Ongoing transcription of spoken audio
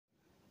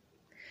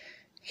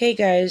Hey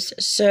guys,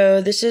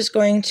 so this is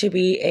going to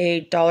be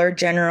a Dollar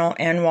General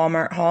and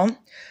Walmart haul.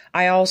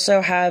 I also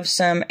have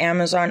some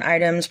Amazon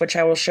items which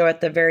I will show at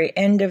the very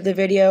end of the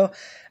video.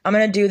 I'm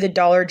going to do the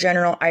Dollar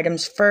General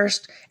items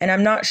first, and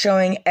I'm not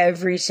showing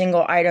every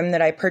single item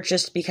that I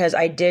purchased because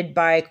I did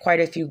buy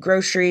quite a few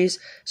groceries,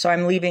 so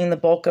I'm leaving the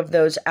bulk of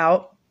those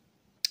out.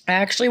 I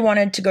actually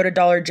wanted to go to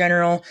Dollar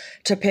General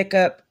to pick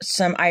up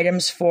some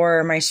items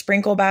for my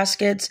sprinkle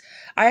baskets.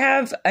 I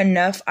have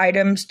enough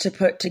items to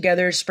put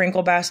together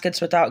sprinkle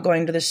baskets without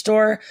going to the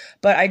store,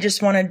 but I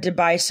just wanted to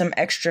buy some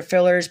extra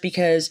fillers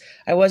because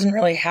I wasn't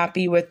really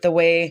happy with the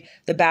way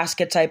the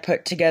baskets I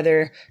put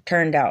together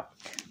turned out.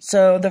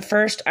 So the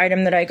first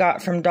item that I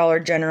got from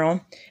Dollar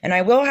General, and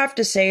I will have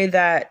to say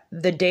that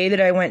the day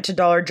that I went to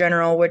Dollar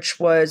General, which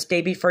was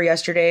day before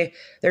yesterday,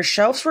 their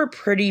shelves were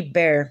pretty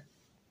bare.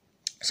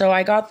 So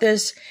I got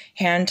this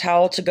hand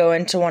towel to go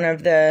into one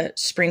of the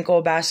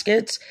sprinkle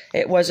baskets.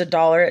 It was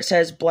 $1. It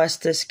says, "Bless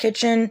this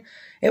kitchen."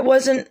 It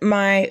wasn't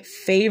my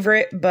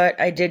favorite, but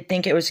I did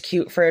think it was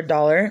cute for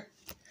 $1.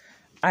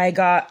 I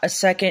got a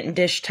second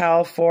dish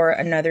towel for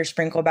another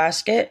sprinkle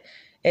basket.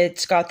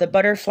 It's got the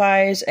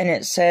butterflies and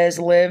it says,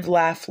 "Live,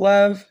 laugh,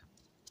 love."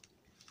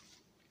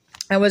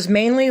 I was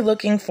mainly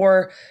looking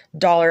for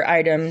dollar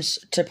items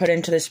to put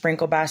into the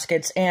sprinkle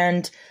baskets,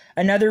 and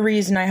another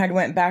reason I had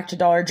went back to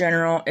Dollar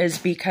General is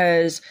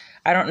because,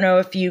 I don't know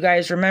if you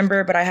guys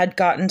remember, but I had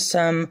gotten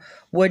some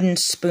wooden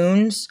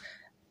spoons,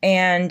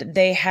 and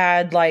they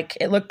had,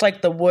 it looked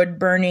like the wood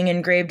burning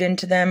engraved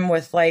into them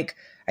with, I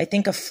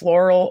think a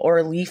floral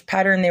or leaf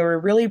pattern. They were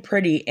really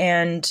pretty,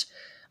 and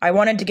I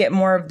wanted to get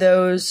more of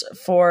those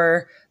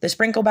for the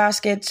sprinkle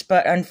baskets,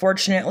 but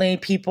unfortunately,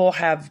 people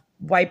have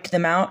wiped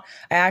them out.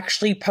 I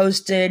actually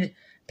posted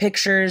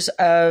pictures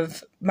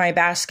of my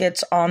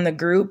baskets on the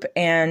group,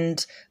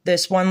 and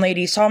this one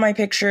lady saw my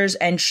pictures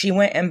and she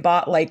went and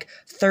bought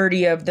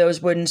 30 of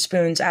those wooden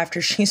spoons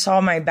after she saw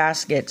my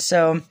basket.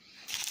 So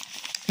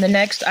the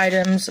next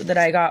items that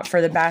I got for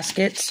the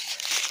baskets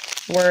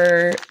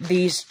were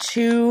these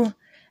two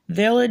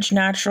Village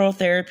Natural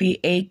Therapy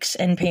Aches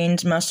and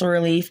Pains Muscle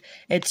Relief.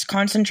 It's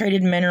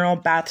concentrated mineral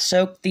bath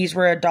soak. These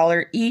were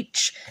 $1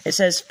 each. It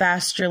says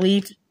fast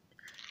relief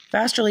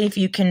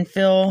you can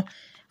feel,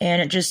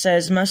 and it just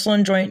says muscle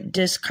and joint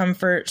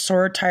discomfort,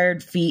 sore,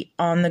 tired feet,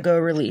 on the go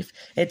relief.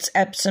 It's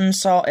Epsom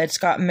salt. It's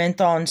got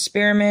menthol and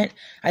spearmint.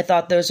 I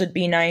thought those would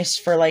be nice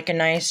for a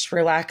nice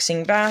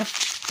relaxing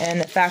bath,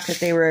 and the fact that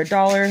they were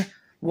 $1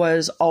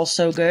 was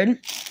also good.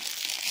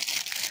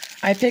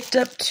 I picked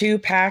up 2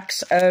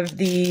 packs of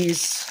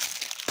these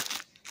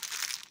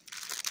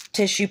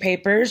tissue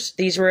papers.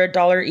 These were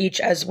 $1 each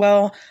as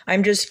well.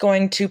 I'm just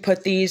going to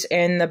put these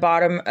in the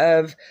bottom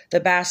of the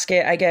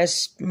basket, I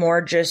guess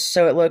more just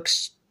so it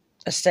looks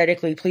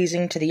aesthetically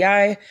pleasing to the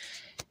eye.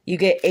 You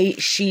get 8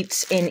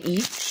 sheets in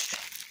each.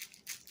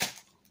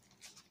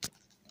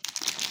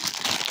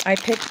 I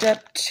picked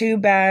up 2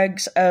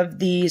 bags of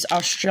these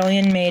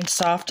Australian-made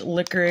soft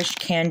licorice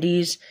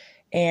candies,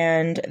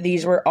 and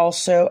these were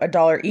also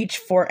 $1 each,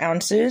 4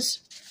 ounces.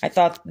 I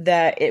thought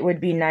that it would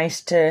be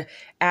nice to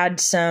add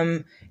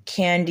some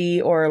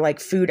candy or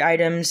food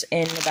items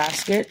in the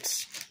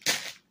baskets.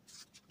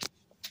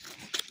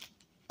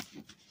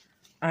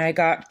 I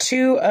got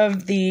 2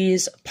 of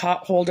these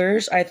pot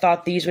holders. I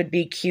thought these would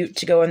be cute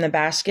to go in the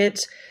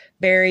baskets.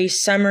 Very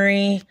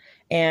summery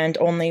and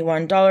only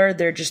 $1.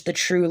 They're just the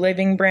True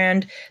Living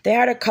brand. They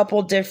had a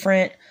couple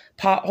different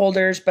pot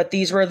holders, but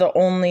these were the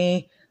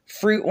only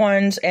fruit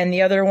ones, and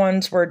the other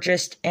ones were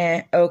just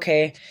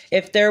okay.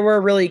 If there were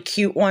really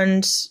cute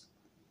ones,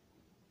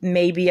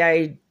 maybe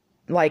I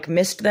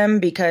missed them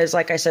because,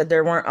 like I said,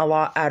 there weren't a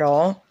lot at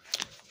all.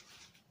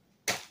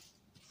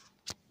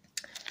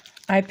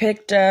 I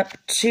picked up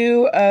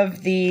 2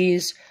 of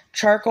these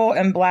charcoal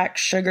and black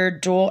sugar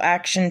dual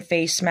action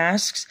face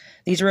masks.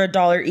 These were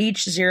 $1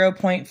 each,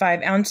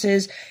 0.5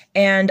 ounces,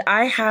 and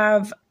I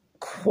have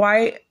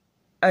quite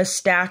a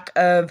stack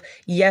of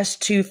Yes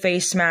To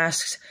face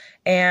masks,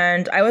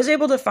 and I was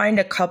able to find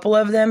a couple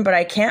of them, but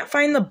I can't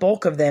find the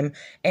bulk of them,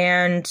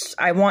 and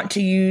I want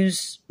to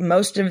use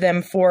most of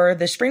them for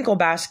the sprinkle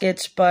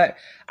baskets, but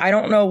I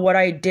don't know what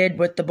I did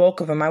with the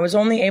bulk of them. I was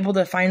only able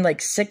to find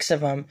 6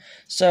 of them,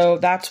 so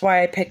that's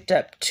why I picked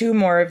up 2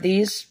 more of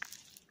these.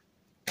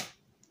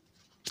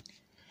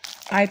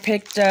 I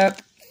picked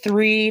up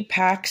 3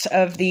 packs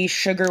of the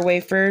sugar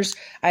wafers.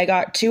 I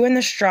got 2 in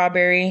the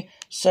strawberry,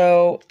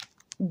 so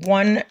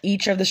 1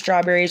 each of the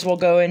strawberries will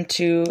go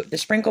into the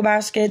sprinkle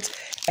baskets,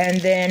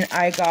 and then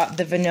I got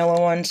the vanilla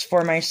ones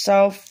for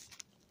myself.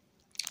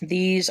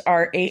 These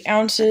are 8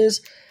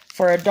 ounces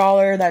for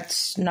 $1.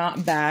 That's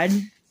not bad.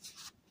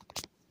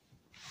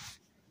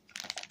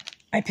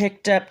 I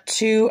picked up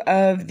 2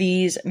 of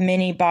these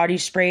mini body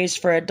sprays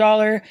for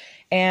 $1,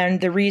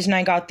 and the reason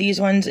I got these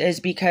ones is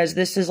because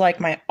this is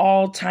my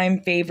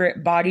all-time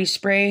favorite body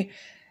spray.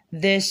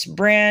 This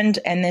brand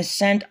and this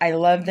scent, I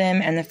love them,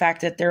 and the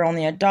fact that they're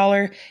only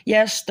 $1.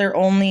 Yes, they're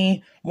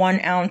only 1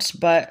 ounce,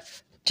 but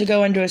to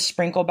go into a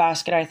sprinkle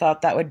basket, I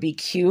thought that would be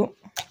cute.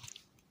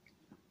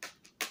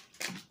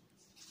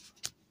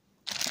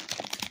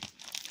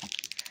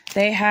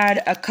 they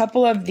had a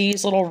couple of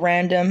these little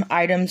random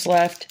items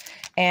left,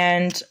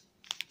 and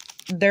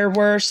there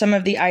were some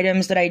of the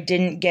items that I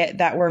didn't get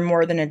that were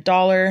more than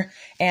 $1,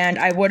 and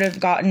I would have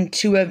gotten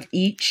 2 of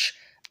each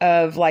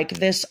of like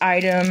this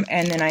item,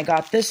 and then I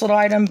got this little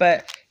item,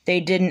 but they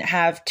didn't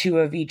have 2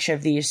 of each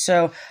of these.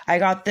 So I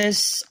got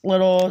this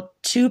little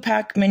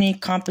 2-pack mini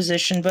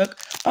composition book.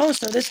 Oh,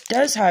 so this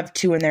does have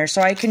 2 in there.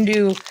 So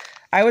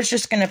I was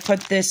just going to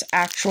put this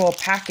actual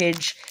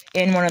package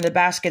in one of the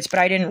baskets, but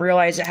I didn't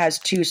realize it has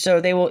 2.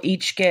 So they will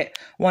each get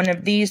one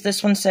of these.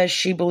 This one says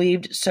she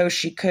believed so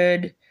she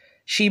could.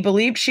 She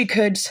believed she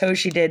could, so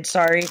she did,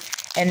 sorry.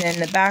 And then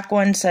the back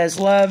one says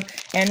love.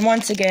 And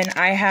once again,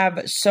 I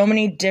have so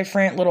many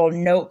different little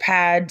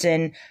notepads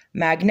and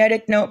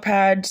magnetic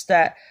notepads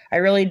that I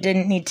really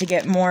didn't need to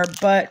get more,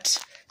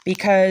 but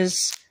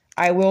because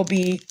I will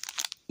be,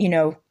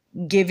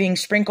 giving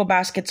sprinkle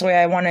baskets away,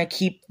 I want to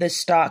keep the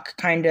stock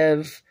kind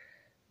of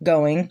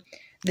going.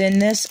 Then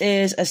this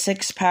is a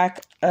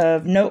 6-pack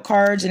of note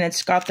cards, and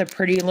it's got the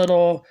pretty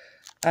little,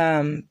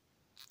 not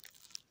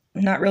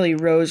really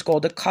rose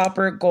gold, the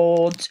copper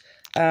gold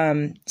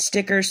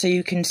sticker so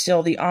you can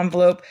seal the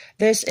envelope.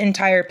 This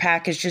entire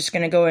pack is just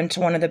going to go into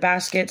one of the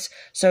baskets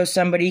so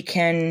somebody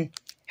can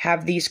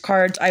have these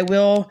cards. I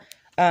will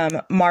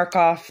mark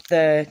off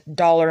the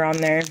 $1 on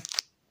there.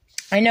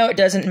 I know it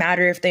doesn't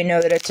matter if they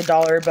know that it's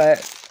 $1, but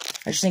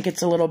I just think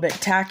it's a little bit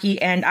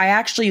tacky. And I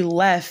actually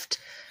left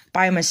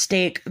by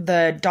mistake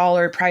the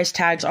 $1 price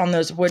tags on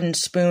those wooden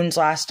spoons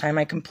last time.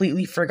 I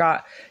completely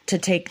forgot to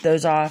take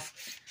those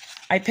off.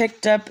 I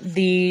picked up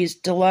these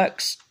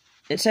deluxe,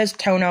 it says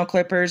toenail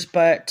clippers,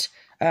 but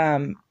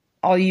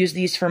I'll use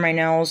these for my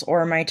nails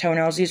or my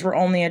toenails. These were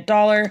only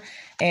 $1,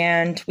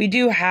 and we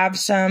do have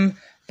some,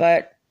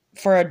 but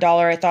for $1,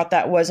 I thought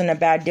that wasn't a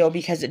bad deal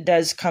because it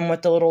does come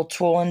with the little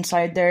tool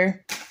inside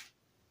there.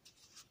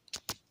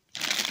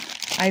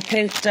 I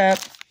picked up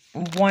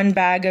 1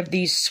 bag of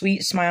these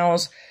Sweet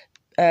Smiles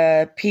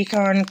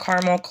pecan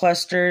caramel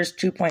clusters,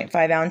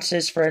 2.5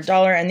 ounces for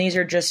 $1, and these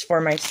are just for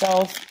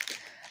myself.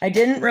 I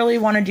didn't really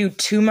want to do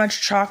too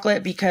much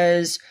chocolate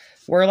because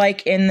we're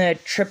like in the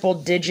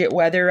triple-digit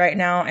weather right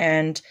now,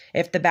 and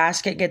if the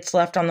basket gets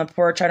left on the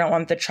porch, I don't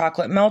want the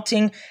chocolate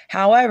melting.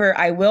 However,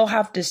 I will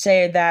have to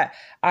say that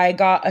I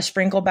got a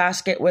sprinkle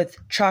basket with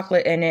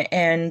chocolate in it,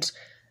 and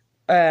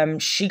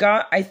she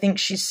got, I think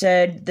she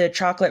said, the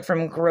chocolate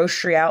from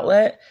Grocery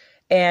Outlet,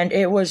 and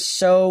it was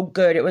so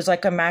good. It was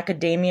like a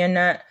macadamia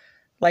nut,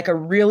 like a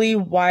really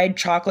wide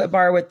chocolate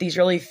bar with these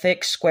really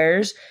thick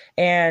squares,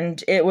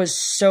 and it was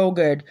so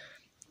good.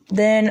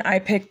 Then I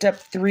picked up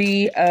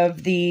 3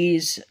 of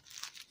these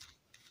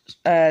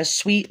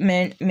sweet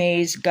mint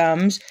maize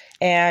gums,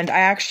 and I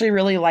actually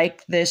really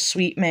like this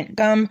sweet mint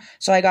gum,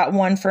 so I got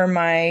 1 for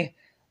my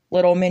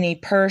little mini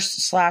purse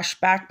 /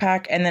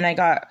 backpack, and then I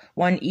got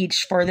 1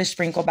 each for the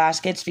sprinkle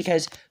baskets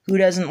because who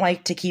doesn't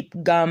like to keep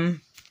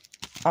gum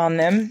on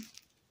them?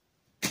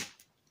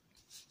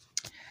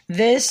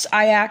 This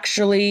I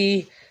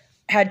actually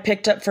had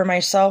picked up for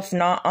myself,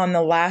 not on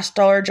the last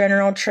Dollar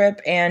General trip,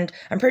 and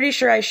I'm pretty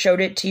sure I showed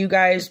it to you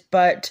guys,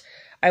 but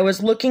I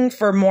was looking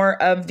for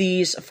more of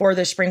these for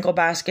the sprinkle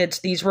baskets.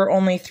 These were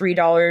only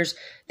 $3.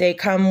 They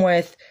come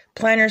with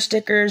planner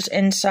stickers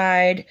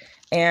inside,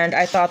 and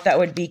I thought that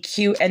would be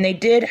cute, and they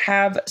did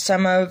have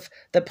some of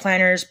the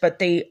planners, but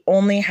they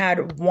only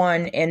had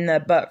 1 in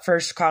the But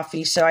First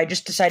coffee, so I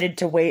just decided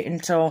to wait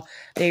until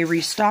they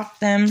restocked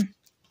them.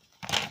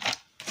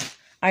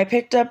 I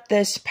picked up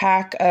this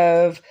pack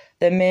of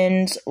the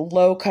men's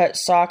low-cut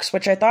socks,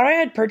 which I thought I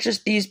had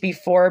purchased these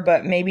before,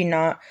 but maybe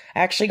not. I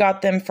actually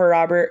got them for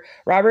Robert.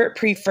 Robert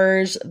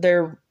prefers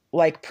their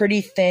like pretty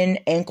thin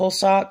ankle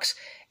socks,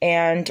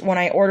 and when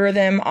I order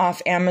them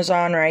off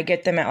Amazon or I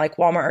get them at like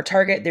Walmart or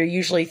Target, they're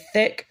usually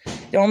thick.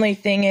 The only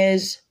thing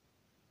is,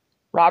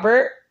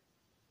 Robert?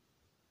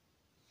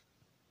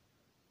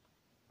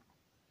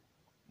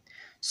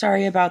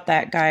 Sorry about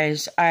that,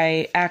 guys.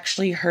 I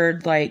actually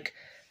heard like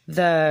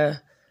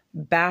the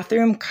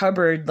bathroom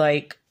cupboard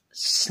like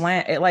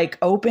it like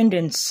opened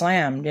and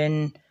slammed,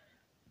 and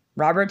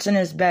Robert's in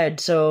his bed,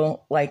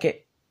 so like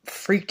it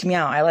freaked me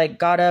out. I like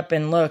got up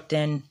and looked,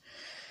 and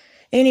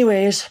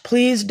anyways,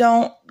 please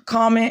don't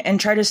comment and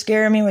try to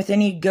scare me with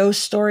any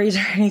ghost stories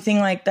or anything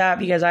like that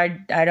because I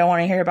don't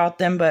want to hear about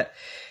them. But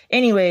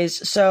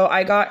anyways, so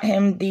I got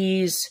him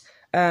these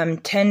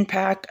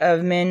 10-pack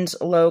of men's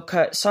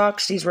low-cut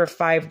socks. These were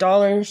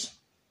 $5.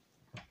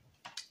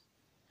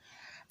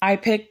 I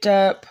picked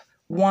up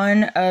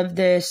 1 of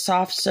the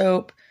soft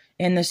soap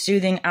in the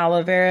Soothing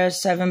Aloe Vera,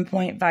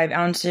 7.5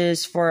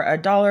 ounces for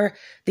 $1.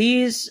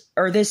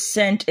 This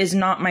scent is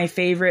not my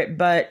favorite,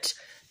 but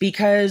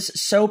because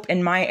soap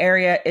in my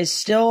area is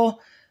still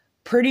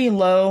pretty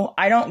low,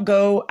 I don't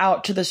go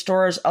out to the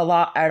stores a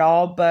lot at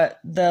all, but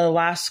the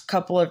last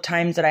couple of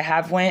times that I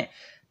have went,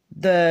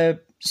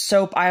 the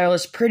soap aisle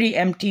is pretty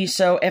empty,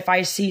 so if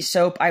I see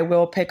soap, I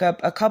will pick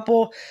up a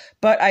couple,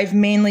 but I've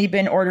mainly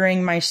been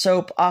ordering my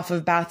soap off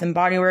of Bath &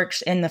 Body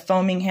Works in the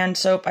foaming hand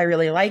soap. I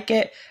really like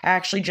it. I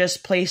actually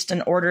just placed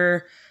an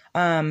order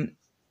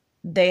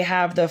they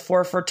have the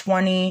 4 for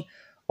 $20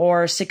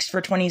 or 6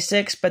 for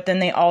 $26, but then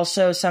they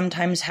also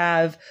sometimes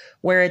have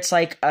where it's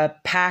like a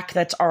pack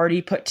that's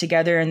already put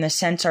together and the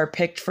scents are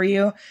picked for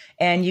you,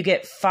 and you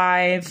get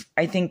 5,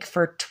 I think,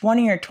 for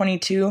 $20 or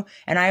 $22,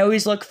 and I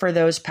always look for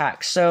those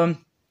packs. So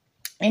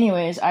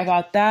anyways, I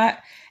got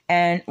that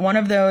and one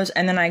of those,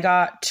 and then I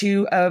got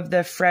 2 of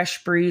the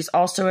Fresh Breeze,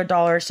 also $1,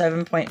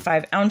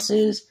 7.5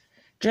 ounces,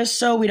 just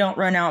so we don't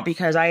run out,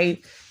 because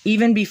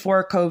even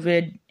before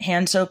COVID,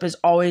 hand soap is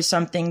always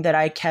something that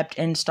I kept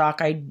in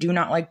stock. I do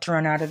not like to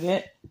run out of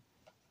it.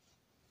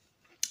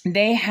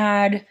 They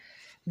had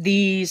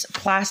these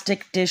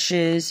plastic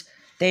dishes.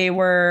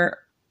 There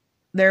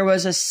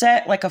was a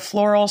set, like a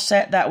floral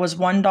set, that was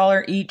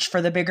 $1 each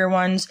for the bigger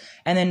ones,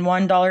 and then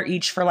 $1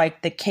 each for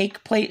like the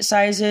cake plate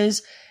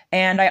sizes.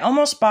 And I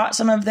almost bought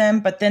some of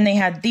them, but then they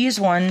had these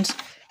ones,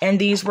 and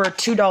these were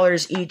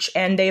 $2 each,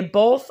 and they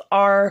both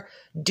are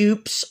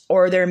dupes,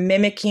 or they're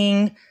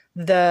mimicking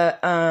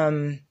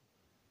the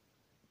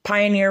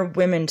Pioneer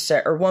women's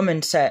set or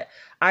woman set.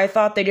 I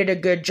thought they did a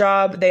good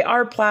job. They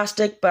are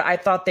plastic, but I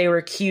thought they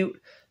were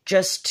cute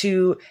just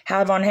to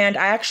have on hand.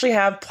 I actually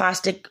have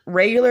plastic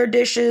regular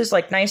dishes,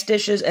 like nice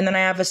dishes, and then I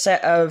have a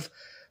set of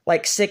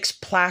like 6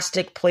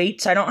 plastic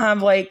plates. I don't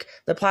have like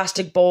the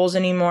plastic bowls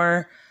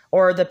anymore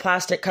or the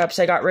plastic cups.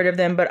 I got rid of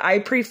them, but I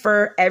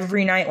prefer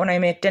every night when I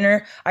make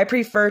dinner, I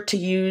prefer to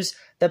use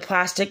the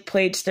plastic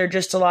plates. They're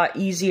just a lot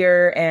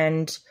easier,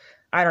 and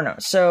I don't know.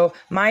 So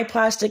my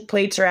plastic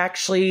plates are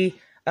actually,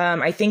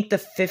 I think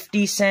the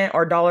 50-cent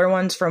or dollar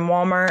ones from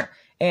Walmart,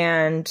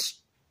 and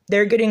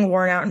they're getting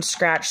worn out and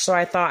scratched. So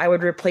I thought I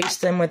would replace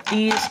them with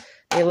these.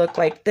 They look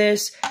like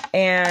this.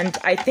 And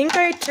I think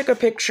I took a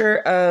picture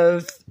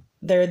of,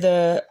 they're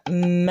the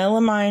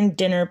melamine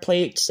dinner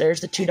plates. There's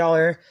the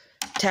 $2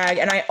 tag.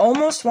 And I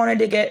almost wanted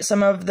to get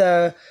some of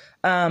the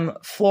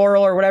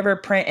floral or whatever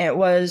print it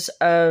was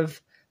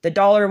of the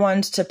dollar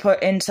ones to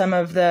put in some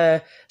of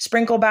the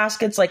sprinkle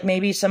baskets, like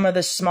maybe some of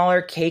the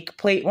smaller cake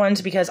plate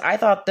ones, because I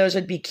thought those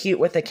would be cute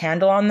with a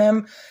candle on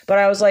them. But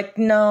I was like,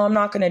 no, I'm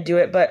not going to do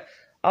it. But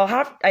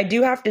I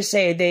do have to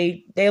say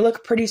they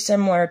look pretty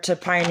similar to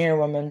Pioneer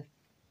Woman.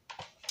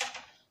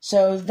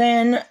 So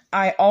then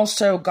I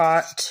also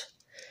got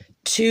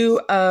 2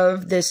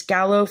 of this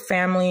Gallo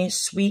Family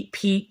Sweet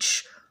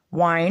Peach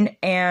wine,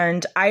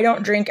 and I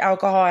don't drink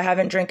alcohol. I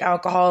haven't drank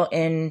alcohol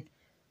in,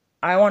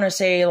 I want to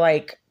say,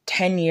 like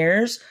 10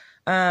 years.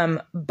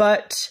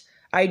 But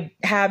I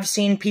have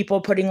seen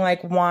people putting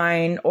like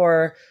wine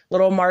or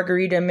little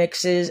margarita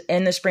mixes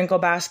in the sprinkle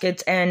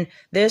baskets, and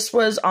this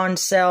was on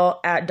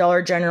sale at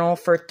Dollar General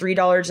for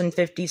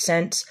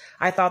 $3.50.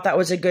 I thought that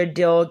was a good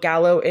deal.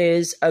 Gallo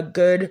is a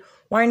good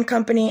wine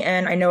company,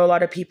 and I know a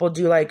lot of people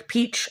do like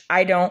peach.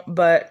 I don't,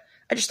 but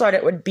I just thought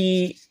it would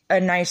be a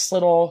nice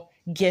little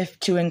gift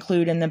to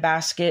include in the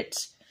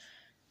baskets.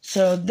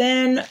 So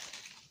then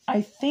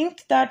I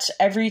think that's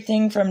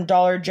everything from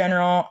Dollar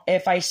General.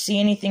 If I see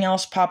anything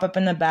else pop up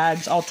in the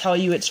bags, I'll tell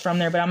you it's from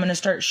there, but I'm going to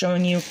start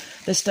showing you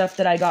the stuff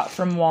that I got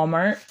from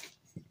Walmart.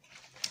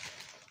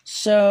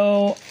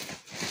 So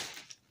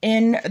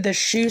in the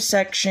shoe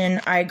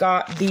section, I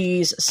got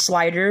these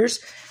sliders,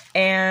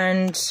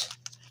 and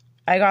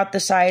I got the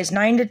size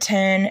 9 to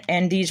 10,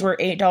 and these were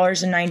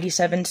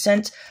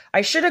 $8.97.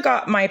 I should have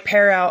got my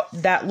pair out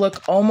that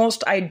look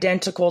almost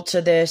identical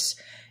to this,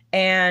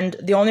 and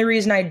the only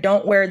reason I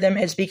don't wear them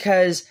is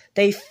because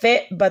they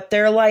fit, but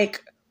they're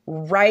like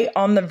right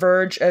on the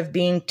verge of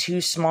being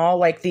too small.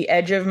 Like the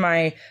edge of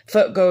my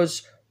foot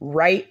goes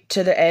right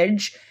to the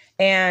edge,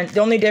 and the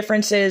only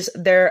difference is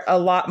they're a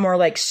lot more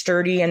like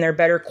sturdy and they're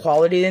better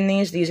quality than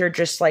these. These are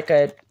just like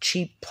a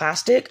cheap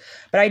plastic,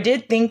 but I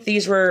did think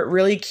these were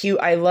really cute.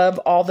 I love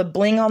all the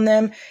bling on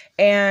them,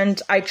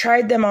 and I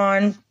tried them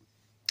on,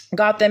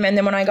 got them, and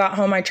then when I got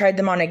home, I tried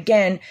them on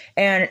again,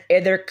 and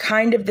they're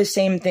kind of the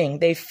same thing.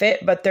 They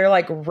fit, but they're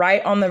like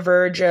right on the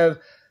verge of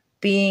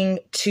being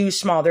too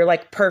small. They're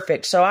like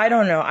perfect. So I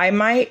don't know. I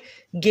might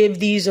give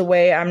these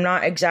away. I'm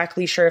not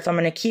exactly sure if I'm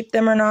going to keep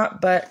them or not,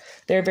 but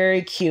they're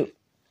very cute.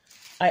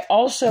 I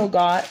also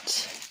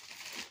got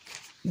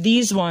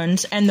these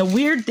ones, and the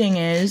weird thing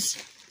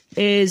is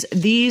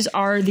these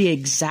are the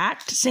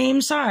exact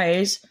same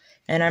size,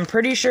 and I'm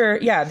pretty sure,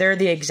 yeah, they're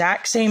the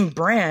exact same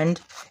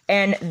brand,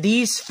 and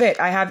these fit.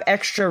 I have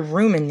extra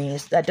room in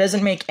these. That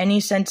doesn't make any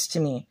sense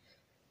to me.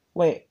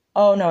 Wait,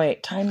 oh no,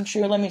 wait, Time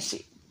True, let me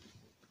see.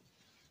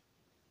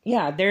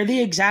 Yeah, they're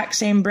the exact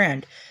same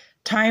brand.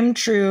 Time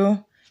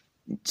True,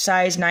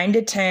 size 9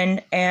 to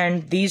 10,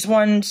 and these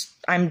ones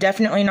I'm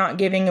definitely not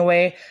giving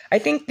away. I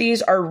think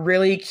these are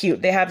really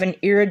cute. They have an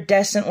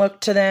iridescent look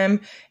to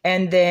them,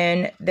 and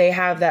then they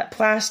have that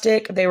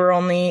plastic. They were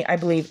only, I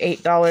believe,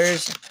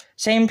 $8.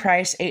 Same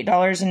price,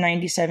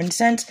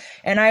 $8.97.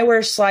 And I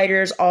wear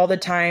sliders all the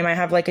time. I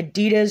have like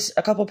Adidas,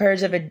 a couple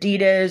pairs of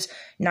Adidas,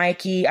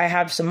 Nike. I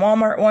have some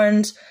Walmart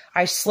ones.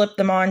 I slip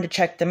them on to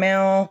check the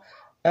mail.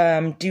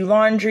 do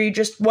laundry,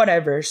 just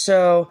whatever.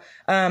 So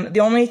the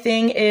only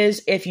thing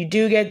is, if you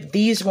do get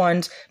these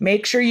ones,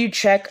 make sure you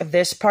check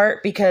this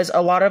part, because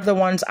a lot of the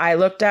ones I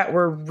looked at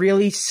were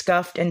really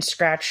scuffed and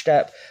scratched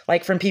up,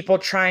 like from people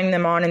trying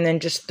them on and then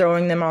just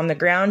throwing them on the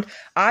ground.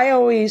 I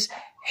always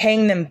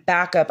hang them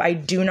back up. I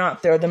do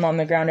not throw them on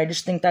the ground. I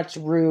just think that's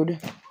rude.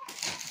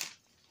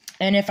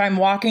 And if I'm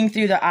walking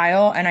through the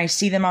aisle and I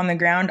see them on the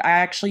ground, I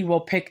actually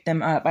will pick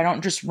them up. I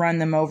don't just run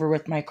them over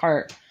with my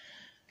cart.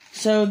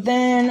 So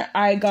then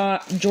I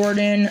got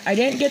Jordan. I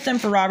didn't get them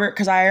for Robert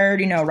because I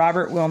already know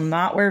Robert will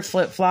not wear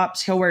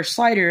flip-flops. He'll wear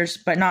sliders,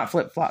 but not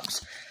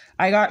flip-flops.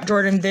 I got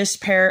Jordan this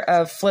pair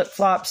of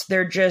flip-flops.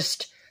 They're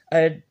just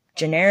a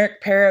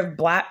generic pair of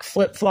black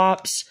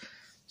flip-flops.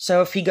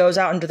 So if he goes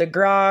out into the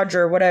garage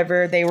or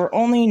whatever, they were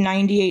only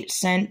 98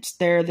 cents.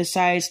 They're the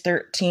size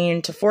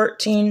 13 to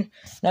 14.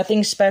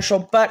 Nothing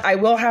special, but I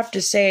will have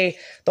to say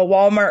the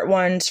Walmart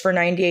ones for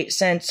 98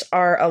 cents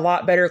are a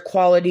lot better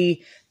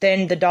quality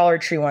than the Dollar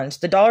Tree ones.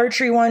 The Dollar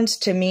Tree ones,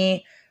 to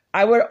me,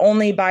 I would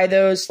only buy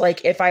those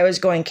like if I was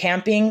going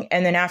camping,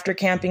 and then after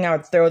camping, I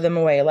would throw them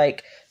away.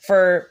 Like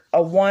for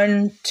a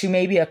 1 to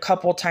maybe a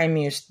couple time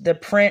use. The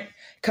print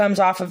comes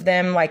off of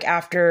them like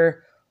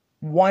after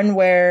one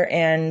wear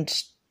and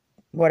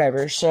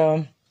whatever.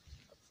 So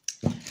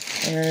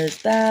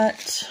there's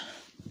that.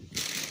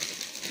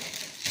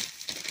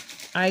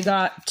 I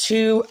got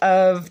 2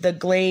 of the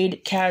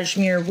Glade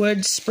Cashmere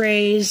Wood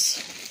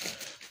Sprays.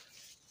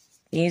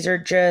 These are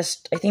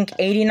just, I think,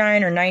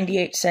 89 or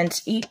 98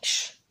 cents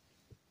each.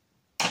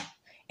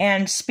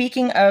 And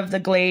speaking of the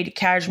Glade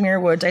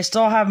Cashmere Woods, I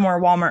still have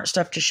more Walmart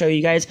stuff to show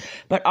you guys.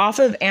 But off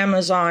of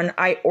Amazon,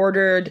 I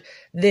ordered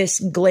this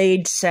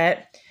Glade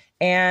set.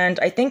 And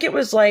I think it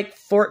was like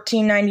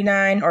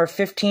 $14.99 or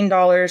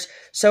 $15.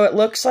 So it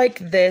looks like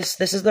this.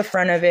 This is the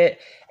front of it.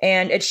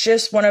 And it's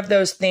just one of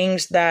those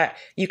things that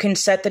you can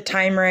set the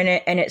timer in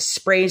it and it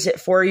sprays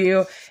it for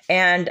you.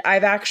 And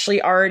I've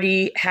actually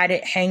already had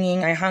it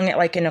hanging. I hung it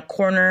like in a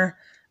corner,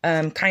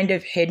 kind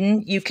of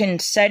hidden. You can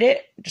set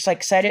it, just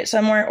like set it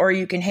somewhere, or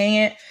you can hang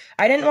it.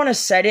 I didn't want to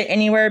set it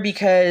anywhere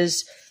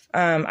because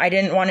I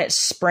didn't want it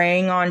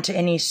spraying onto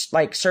any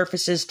like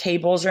surfaces,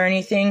 tables or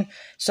anything.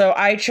 So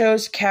I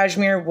chose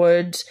Cashmere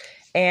Woods,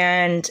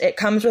 and it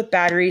comes with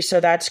batteries,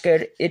 so that's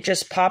good. It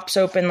just pops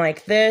open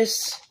like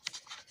this,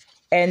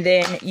 and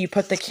then you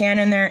put the can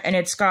in there, and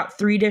it's got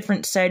 3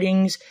 different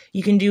settings.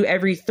 You can do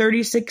every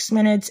 36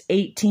 minutes,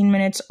 18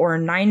 minutes, or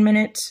 9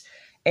 minutes,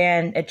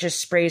 and it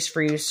just sprays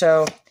for you.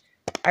 So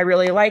I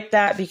really like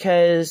that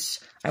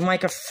because I'm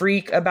like a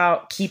freak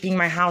about keeping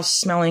my house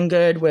smelling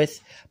good with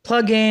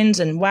plugins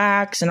and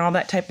wax and all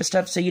that type of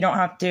stuff, so you don't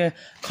have to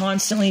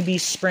constantly be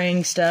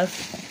spraying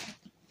stuff.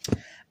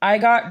 I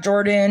got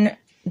Jordan,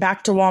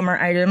 back to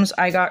Walmart items,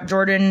 I got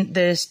Jordan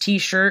this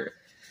t-shirt,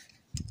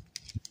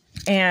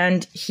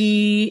 and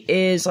he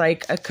is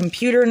like a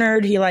computer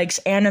nerd. He likes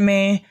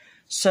anime,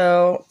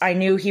 so I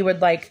knew he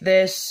would like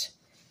this.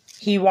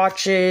 He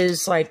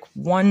watches like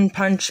One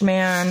Punch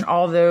Man,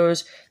 all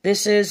those.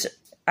 This is,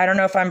 I don't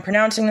know if I'm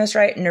pronouncing this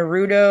right,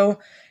 Naruto,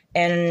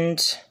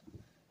 and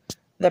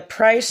the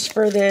price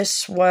for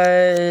this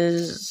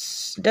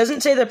was,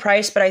 doesn't say the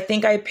price, but I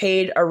think I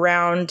paid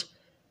around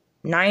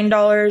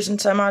 $9 and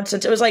some odd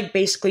cents. It was like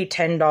basically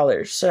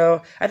 $10.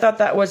 So I thought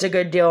that was a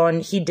good deal,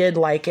 and he did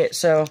like it.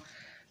 So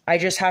I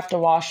just have to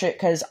wash it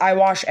because I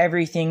wash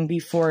everything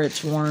before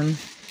it's worn.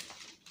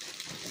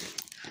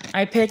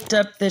 I picked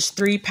up this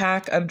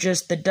 3-pack of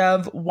just the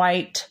Dove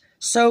white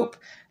soap.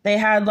 They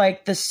had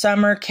like the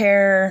summer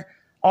care,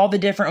 all the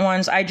different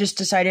ones. I just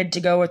decided to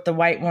go with the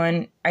white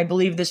one. I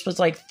believe this was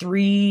like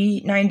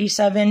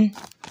 $3.97.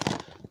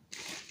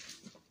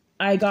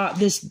 I got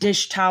this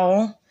dish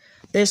towel.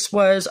 This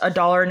was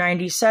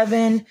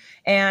 $1.97,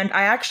 and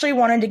I actually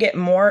wanted to get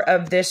more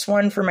of this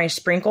one for my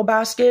sprinkle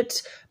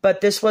baskets, but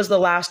this was the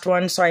last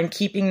one, so I'm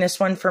keeping this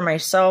one for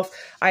myself.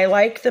 I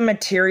like the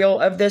material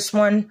of this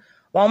one.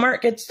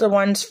 Walmart gets the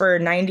ones for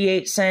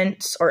 98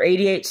 cents or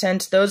 88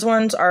 cents. Those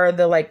ones are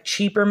the like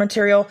cheaper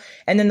material.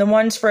 And then the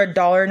ones for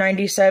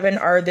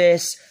 $1.97 are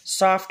this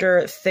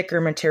softer,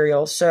 thicker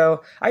material.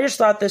 So I just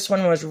thought this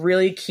one was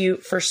really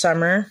cute for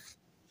summer.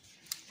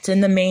 It's in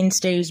the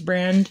Mainstays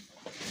brand.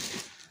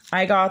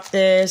 I got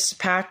this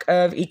pack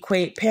of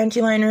Equate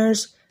panty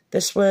liners.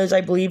 This was,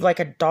 I believe, like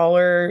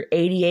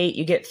 $1.88.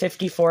 You get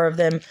 54 of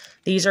them.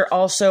 These are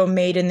also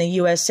made in the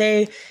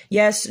USA.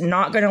 Yes,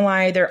 not gonna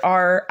lie, there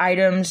are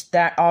items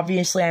that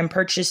obviously I'm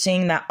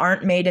purchasing that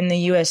aren't made in the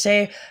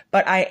USA,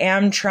 but I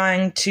am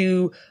trying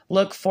to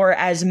look for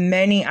as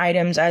many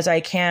items as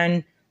I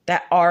can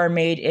that are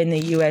made in the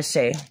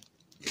USA.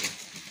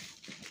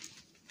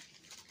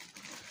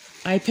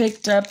 I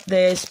picked up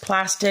this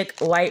plastic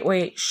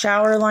lightweight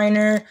shower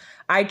liner.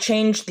 I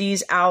change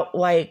these out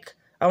like,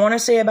 I want to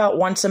say about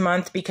once a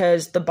month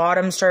because the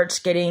bottom starts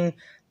getting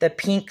the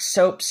pink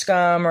soap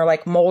scum or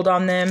like mold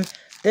on them.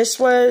 This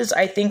was,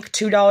 I think,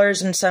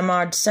 $2 and some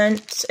odd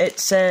cents. It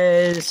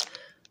says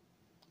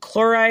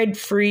chloride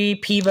free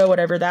PIVA,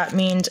 whatever that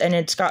means, and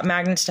it's got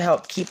magnets to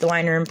help keep the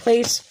liner in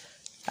place.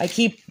 I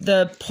keep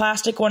the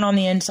plastic one on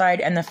the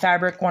inside and the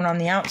fabric one on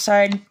the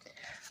outside.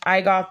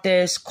 I got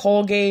this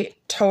Colgate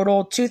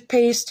Total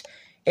toothpaste.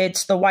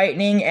 It's the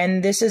whitening,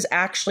 and this is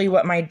actually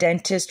what my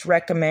dentist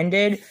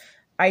recommended.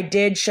 I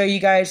did show you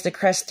guys the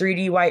Crest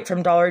 3D White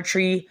from Dollar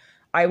Tree.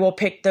 I will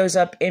pick those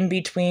up in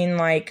between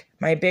like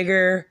my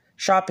bigger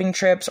shopping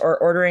trips or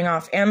ordering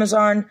off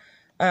Amazon.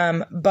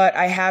 But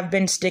I have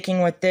been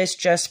sticking with this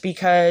just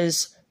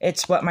because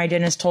it's what my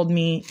dentist told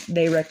me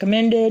they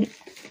recommended.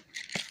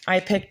 I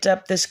picked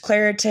up this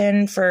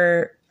Claritin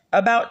for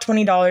about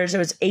 $20. It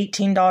was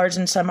 $18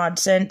 and some odd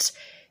cents.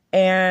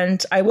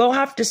 And I will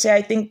have to say,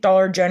 I think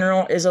Dollar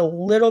General is a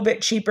little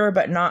bit cheaper,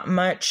 but not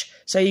much.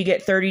 So you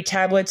get 30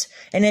 tablets.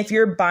 And if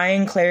you're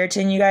buying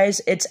Claritin, you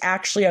guys, it's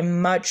actually a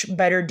much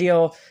better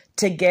deal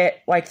to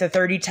get like the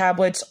 30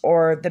 tablets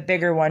or the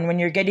bigger one. When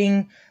you're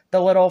getting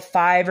the little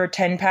 5 or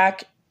 10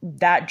 pack,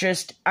 that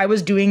just, I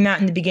was doing that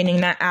in the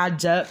beginning, that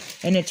adds up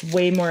and it's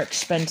way more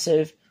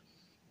expensive.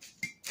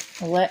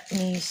 Let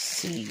me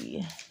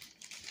see.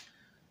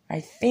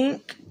 I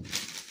think,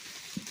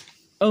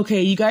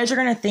 okay, you guys are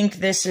going to think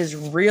this is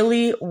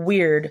really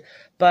weird,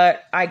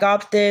 but I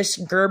got this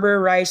Gerber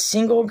rice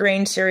single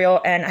grain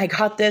cereal and I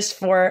got this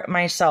for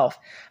myself.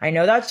 I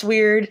know that's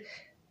weird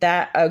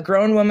that a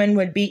grown woman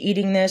would be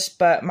eating this,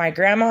 but my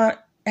grandma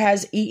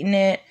has eaten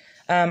it.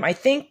 I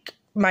think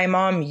my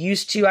mom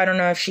used to. I don't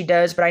know if she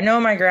does, but I know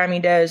my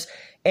Grammy does,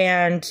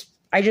 and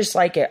I just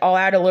like it. I'll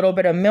add a little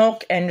bit of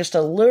milk and just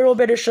a little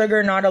bit of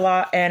sugar, not a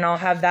lot, and I'll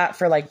have that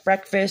for like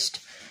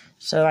breakfast.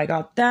 So I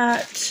got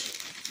that.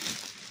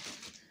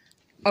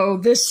 Oh,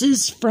 this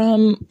is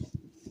from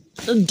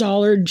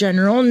Dollar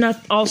General.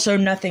 Also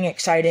nothing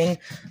exciting,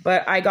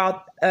 but I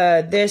got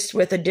this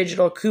with a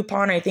digital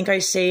coupon. I think I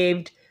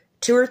saved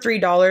 $2 or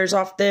 $3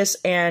 off this,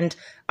 and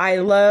I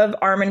love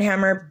Arm &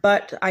 Hammer,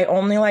 but I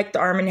only like the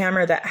Arm &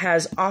 Hammer that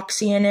has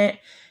Oxy in it,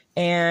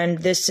 and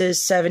this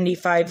is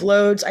 75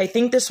 loads. I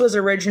think this was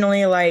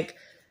originally like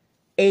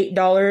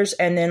 $8,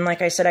 and then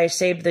like I said, I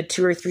saved the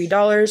 $2 or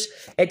 $3.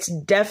 It's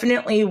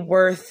definitely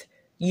worth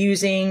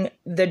using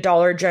the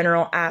Dollar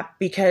General app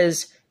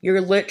because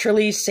you're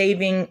literally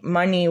saving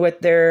money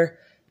with their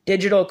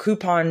digital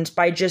coupons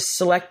by just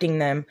selecting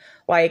them.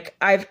 Like,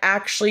 I've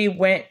actually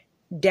went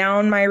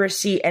down my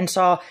receipt and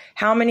saw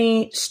how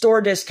many store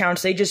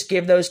discounts they just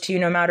give those to you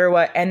no matter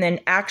what, and then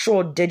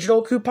actual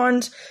digital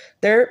coupons.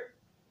 There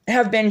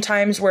have been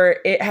times where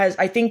it has,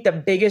 I think the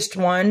biggest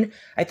one,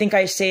 I think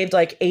I saved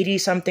like $80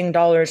 something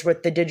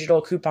with the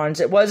digital coupons.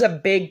 It was a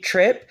big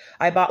trip.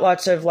 I bought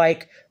lots of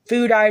like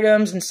food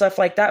items and stuff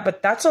like that,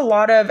 but that's a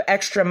lot of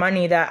extra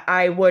money that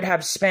I would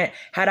have spent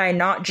had I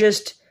not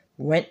just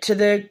went to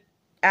the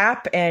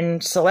app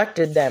and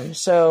selected them.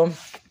 So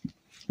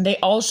they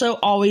also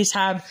always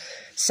have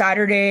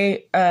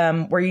Saturday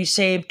where you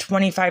save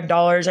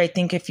 $25, I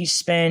think, if you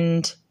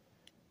spend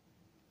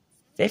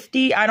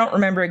 $50. I don't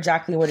remember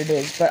exactly what it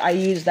is, but I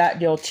use that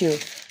deal too.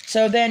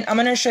 So then I'm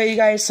going to show you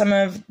guys some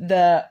of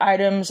the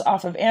items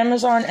off of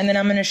Amazon, and then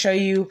I'm going to show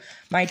you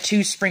my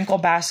 2 sprinkle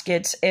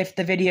baskets if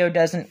the video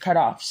doesn't cut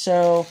off.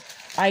 So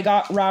I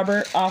got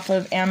Robert off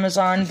of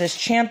Amazon this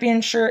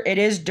Champion shirt. It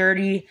is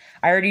dirty.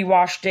 I already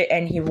washed it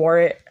and he wore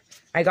it.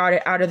 I got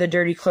it out of the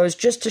dirty clothes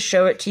just to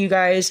show it to you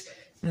guys.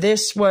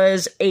 This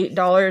was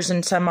 $8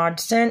 and some odd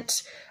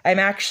cents. I'm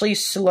actually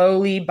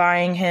slowly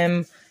buying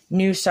him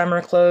new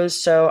summer clothes,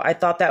 so I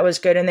thought that was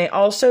good. And they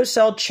also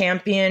sell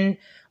Champion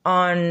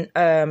on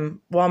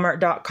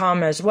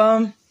Walmart.com as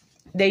well.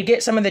 They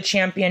get some of the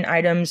Champion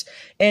items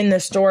in the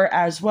store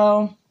as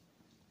well.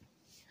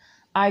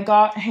 I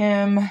got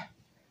him,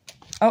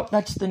 oh,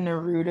 that's the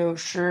Naruto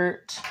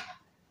shirt.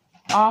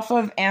 Off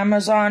of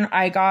Amazon,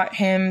 I got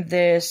him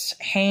this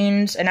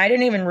Hanes, and I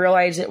didn't even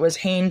realize it was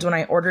Hanes when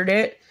I ordered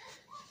it.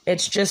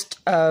 It's just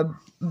a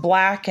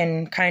black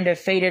and kind of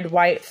faded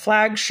white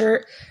flag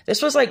shirt.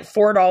 This was like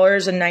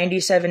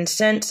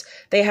 $4.97.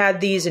 They had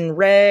these in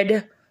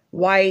red,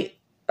 white,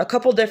 a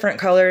couple different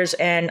colors,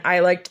 and I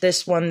liked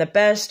this one the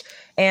best.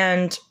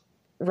 And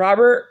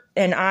Robert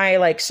and I,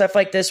 like stuff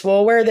like this,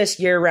 we'll wear this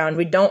year round.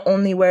 We don't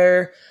only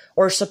wear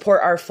or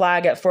support our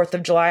flag at 4th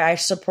of July. I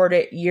support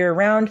it year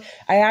round.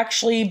 I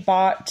actually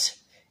bought,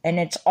 and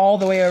it's all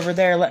the way over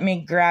there. Let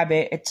me grab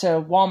it. It's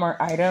a Walmart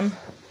item.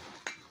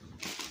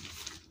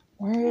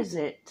 Where is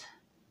it?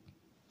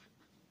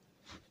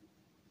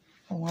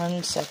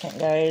 One second,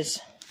 guys.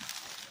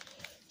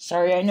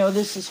 Sorry, I know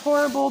this is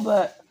horrible,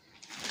 but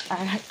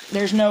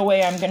there's no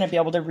way I'm going to be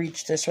able to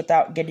reach this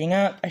without getting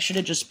up. I should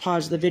have just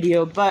paused the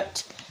video,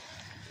 but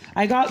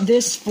I got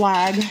this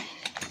flag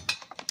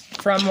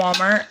from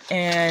Walmart,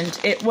 and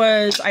it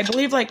was, I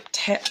believe, like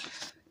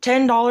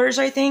 $10,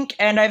 I think,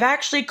 and I've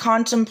actually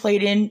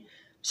contemplated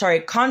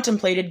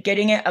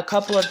getting it a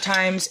couple of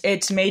times.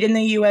 It's made in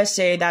the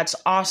USA. That's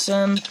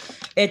awesome.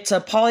 It's a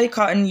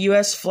polycotton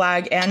US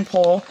flag and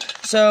pole.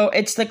 So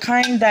it's the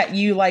kind that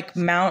you like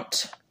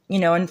mount, you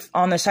know,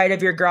 on the side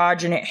of your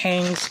garage, and it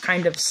hangs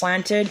kind of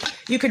slanted.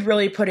 You could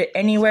really put it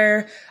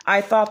anywhere.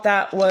 I thought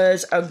that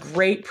was a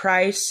great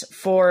price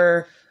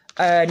for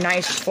a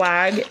nice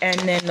flag, and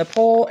then the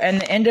pole,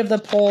 and the end of the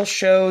pole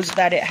shows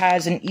that it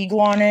has an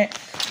eagle on it.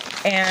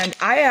 And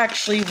I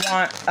actually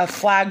want a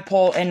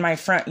flagpole in my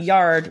front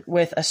yard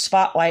with a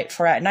spotlight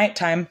for at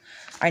nighttime.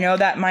 I know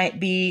that might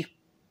be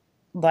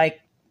like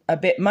a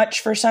bit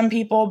much for some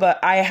people, but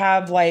I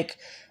have like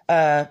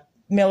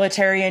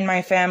military in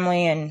my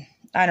family, and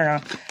I don't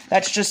know.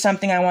 That's just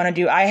something I want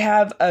to do. I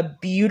have a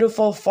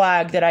beautiful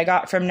flag that I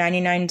got from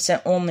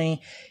 99¢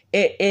 Only.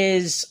 It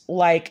is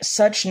like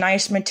such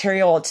nice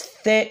material. It's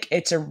thick.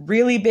 It's a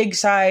really big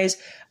size.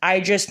 I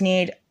just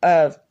need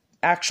a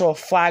actual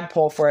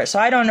flagpole for it. So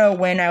I don't know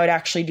when I would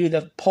actually do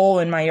the pole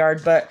in my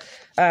yard, but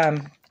I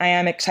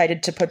am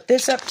excited to put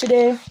this up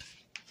today.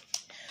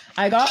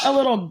 I got a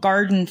little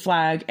garden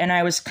flag, and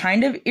I was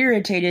kind of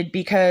irritated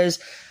because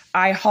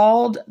I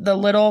hauled the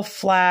little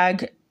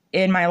flag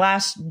in my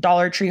last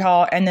Dollar Tree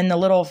haul, and then the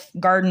little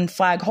garden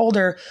flag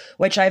holder,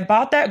 which I've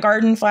bought that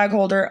garden flag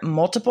holder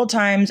multiple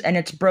times, and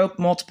it's broke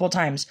multiple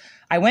times.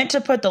 I went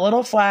to put the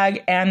little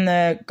flag and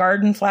the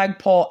garden flag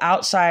pole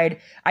outside.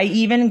 I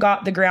even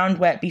got the ground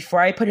wet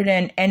before I put it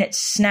in, and it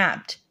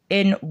snapped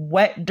in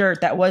wet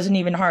dirt that wasn't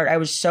even hard. I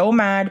was so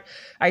mad.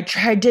 I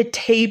tried to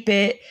tape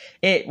it.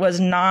 It was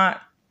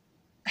not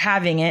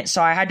having it,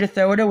 so I had to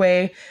throw it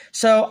away.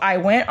 So I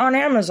went on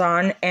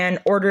Amazon and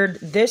ordered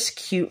this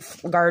cute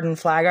garden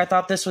flag. I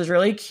thought this was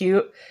really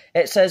cute.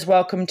 It says,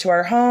 "Welcome to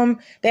our home."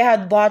 They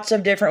had lots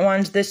of different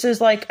ones. This is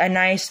like a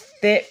nice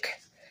thick,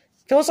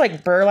 feels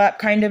like burlap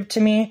kind of to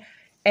me.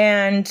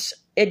 And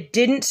it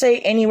didn't say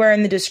anywhere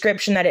in the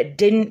description that it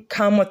didn't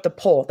come with the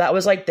pole. That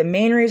was like the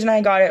main reason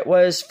I got it,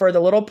 was for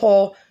the little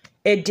pole.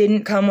 It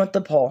didn't come with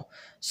the pole.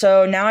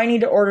 So now I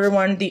need to order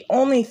one. The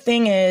only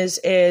thing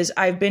is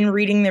I've been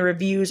reading the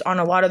reviews on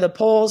a lot of the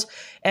poles,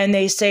 and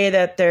they say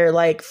that they're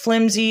like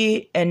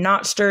flimsy and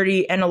not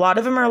sturdy, and a lot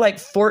of them are like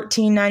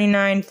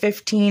 $14.99,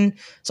 $15.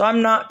 So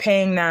I'm not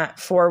paying that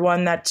for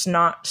one that's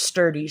not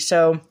sturdy.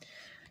 So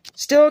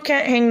still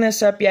can't hang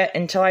this up yet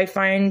until I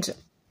find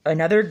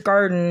another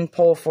garden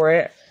pole for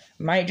it.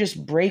 Might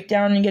just break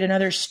down and get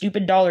another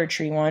stupid Dollar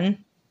Tree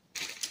one.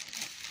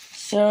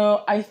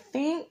 So I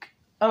think...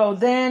 Oh,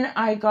 then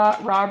I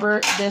got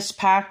Robert this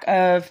pack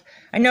of,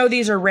 I know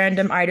these are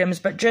random items,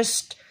 but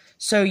just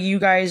so you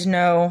guys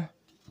know,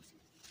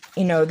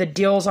 you know, the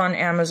deals on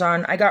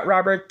Amazon. I got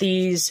Robert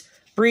these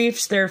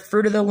briefs. They're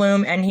Fruit of the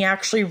Loom, and he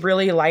actually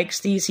really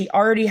likes these. He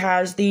already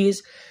has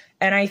these,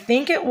 and I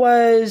think it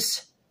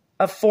was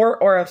a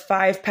 4 or a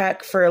 5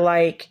 pack for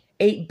like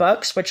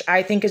 $8, which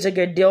I think is a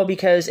good deal,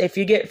 because if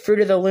you get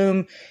Fruit of the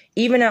Loom,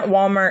 even at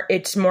Walmart,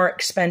 it's more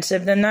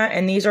expensive than that,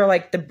 and these are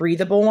like the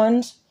breathable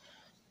ones.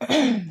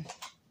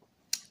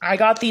 I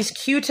got these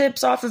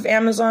Q-tips off of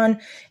Amazon,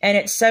 and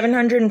it's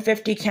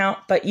 750 count,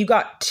 but you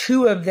got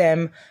 2 of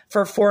them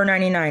for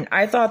 $4.99.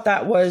 I thought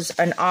that was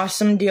an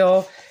awesome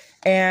deal,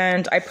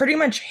 and I pretty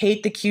much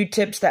hate the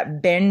Q-tips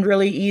that bend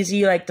really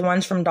easy, like the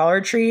ones from Dollar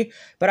Tree,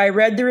 but I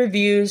read the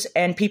reviews,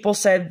 and people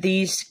said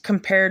these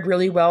compared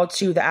really well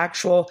to the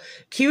actual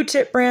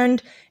Q-tip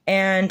brand,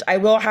 and I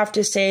will have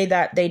to say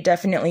that they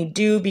definitely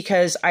do,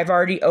 because I've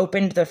already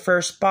opened the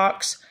first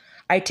box.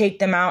 I take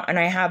them out, and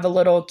I have a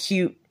little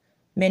cute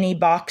mini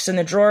box in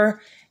the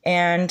drawer.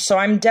 And so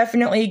I'm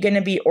definitely going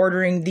to be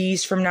ordering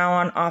these from now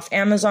on off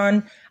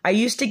Amazon. I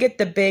used to get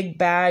the big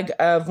bag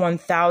of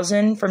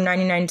 1,000 from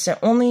 99¢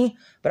 Only,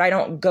 but I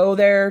don't go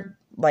there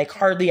like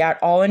hardly at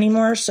all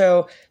anymore.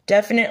 So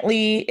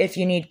definitely, if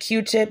you need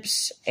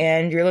Q-tips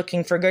and you're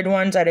looking for good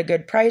ones at a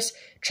good price,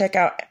 check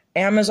out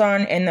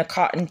Amazon in the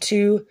Cotton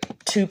 2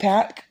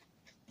 2-pack.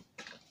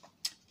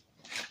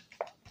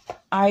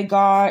 I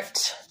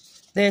got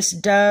this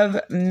Dove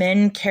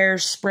Men Care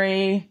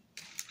Spray.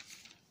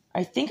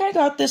 I think I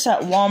got this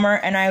at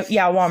Walmart, and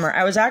Walmart.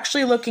 I was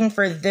actually looking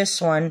for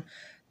this one.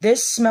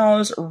 This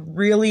smells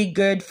really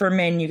good for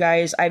men, you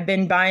guys. I've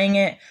been buying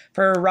it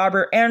for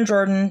Robert and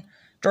Jordan.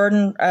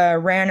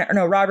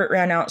 Robert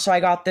ran out, so I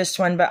got this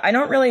one, but I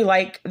don't really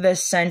like the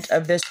scent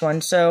of this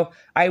one, so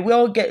I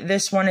will get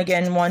this one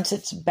again once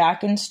it's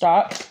back in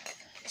stock.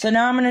 So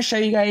now I'm going to show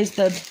you guys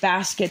the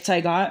baskets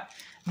I got.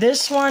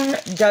 This one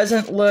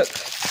doesn't look...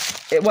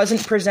 It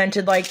wasn't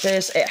presented like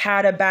this. It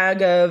had a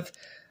bag of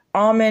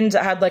almonds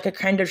that had like a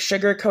kind of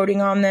sugar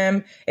coating on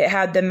them. It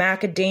had the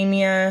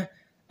macadamia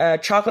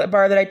chocolate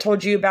bar that I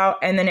told you about.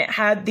 And then it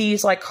had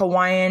these like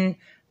Hawaiian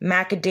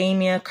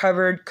macadamia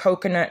covered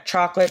coconut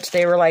chocolates.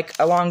 They were like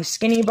a long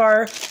skinny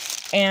bar.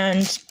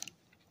 And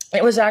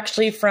it was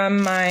actually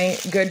from my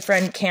good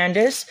friend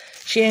Candace.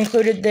 She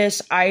included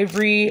this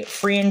Ivory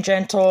Free and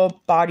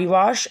Gentle body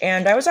wash,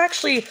 and I was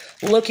actually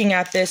looking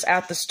at this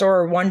at the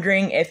store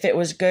wondering if it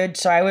was good,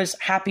 so I was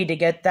happy to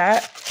get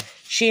that.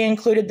 She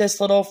included this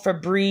little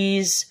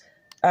Febreze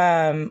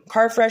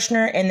car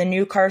freshener in the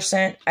New Car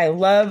scent. I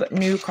love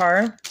New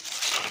Car.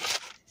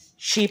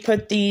 She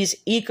put these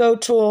Eco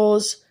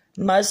Tools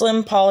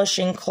muslin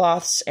polishing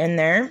cloths in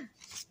there.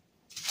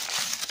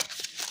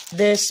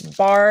 This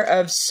bar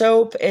of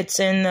soap, it's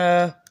in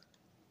the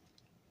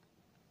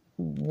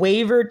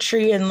Waver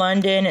Tree in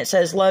London. It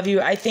says, "Love you."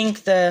 I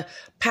think the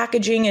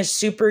packaging is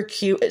super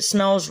cute. It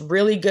smells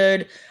really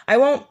good. I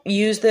won't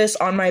use this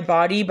on my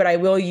body, but I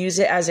will use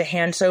it as a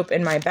hand soap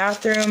in my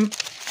bathroom.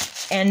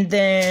 And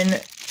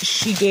then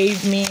she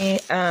gave me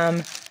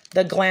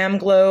the Glam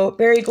Glow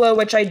Berry Glow,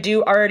 which I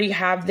do already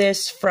have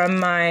this from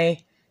my,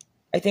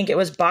 I think it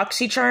was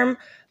BoxyCharm,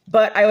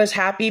 but I was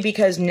happy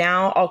because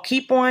now I'll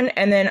keep one,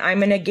 and then I'm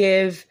going to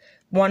give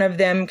one of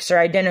them, because they're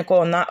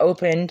identical and not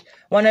opened,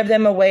 one of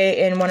them away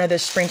in one of the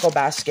sprinkle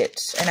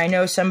baskets. And I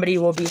know somebody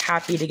will be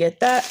happy to get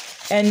that.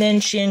 And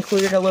then she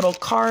included a little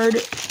card,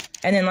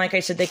 and then, like I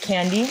said, the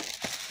candy.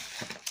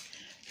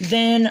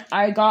 Then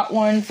I got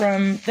one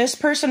from this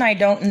person I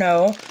don't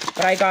know,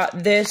 but I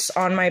got this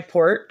on my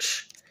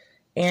porch.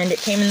 And it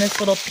came in this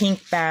little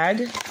pink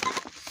bag.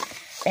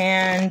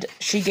 And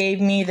she gave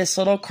me this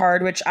little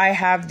card, which I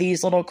have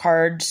these little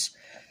cards.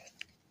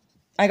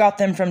 I got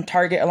them from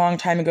Target a long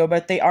time ago,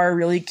 but they are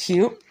really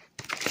cute.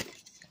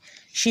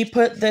 She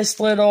put this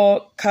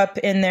little cup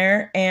in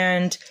there,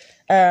 and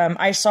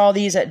I saw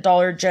these at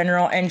Dollar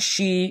General, and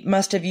she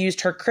must have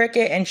used her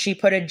Cricut, and she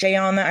put a J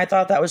on that. I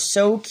thought that was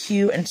so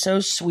cute and so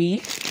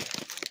sweet.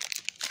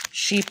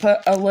 She put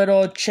a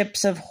little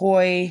Chips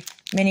Ahoy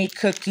mini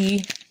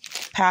cookie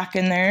pack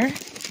in there.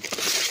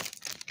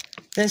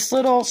 This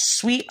little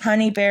Sweet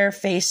Honey Bear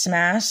face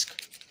mask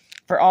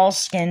for all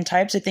skin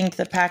types. I think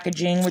the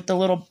packaging with the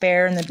little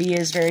bear and the bee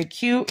is very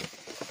cute.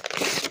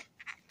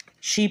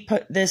 She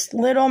put this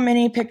little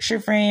mini picture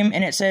frame,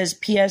 and it says,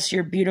 P.S.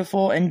 You're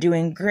beautiful and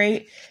doing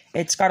great.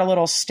 It's got a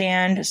little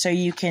stand, so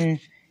you can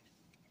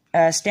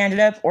stand it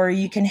up or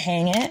you can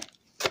hang it.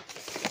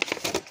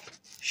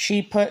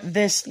 She put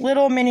this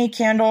little mini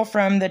candle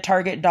from the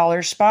Target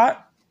Dollar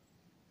Spot.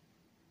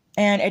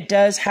 And it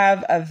does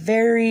have a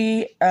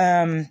very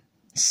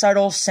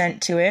subtle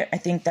scent to it. I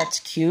think that's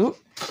cute.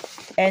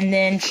 And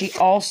then she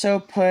also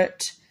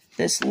put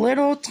this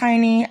little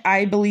tiny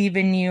I Believe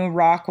in You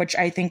rock, which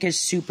I think is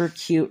super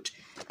cute.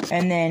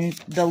 And then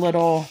the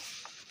little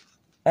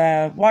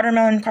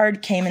watermelon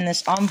card came in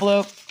this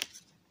envelope.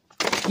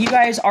 You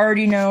guys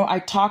already know I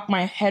talk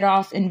my head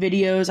off in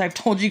videos. I've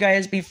told you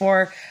guys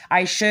before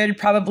I should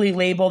probably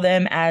label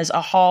them as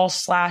a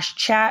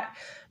haul/chat,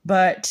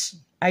 but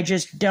I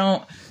just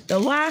don't. The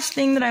last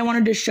thing that I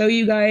wanted to show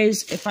you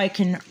guys, if I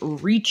can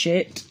reach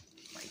it,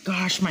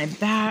 gosh, my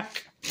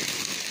back,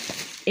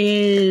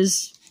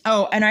 is,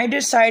 oh, and I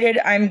decided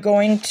I'm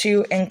going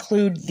to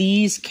include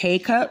these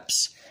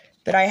K-cups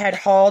that I had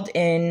hauled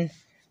in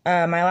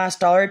my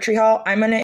last Dollar Tree haul. I'm going to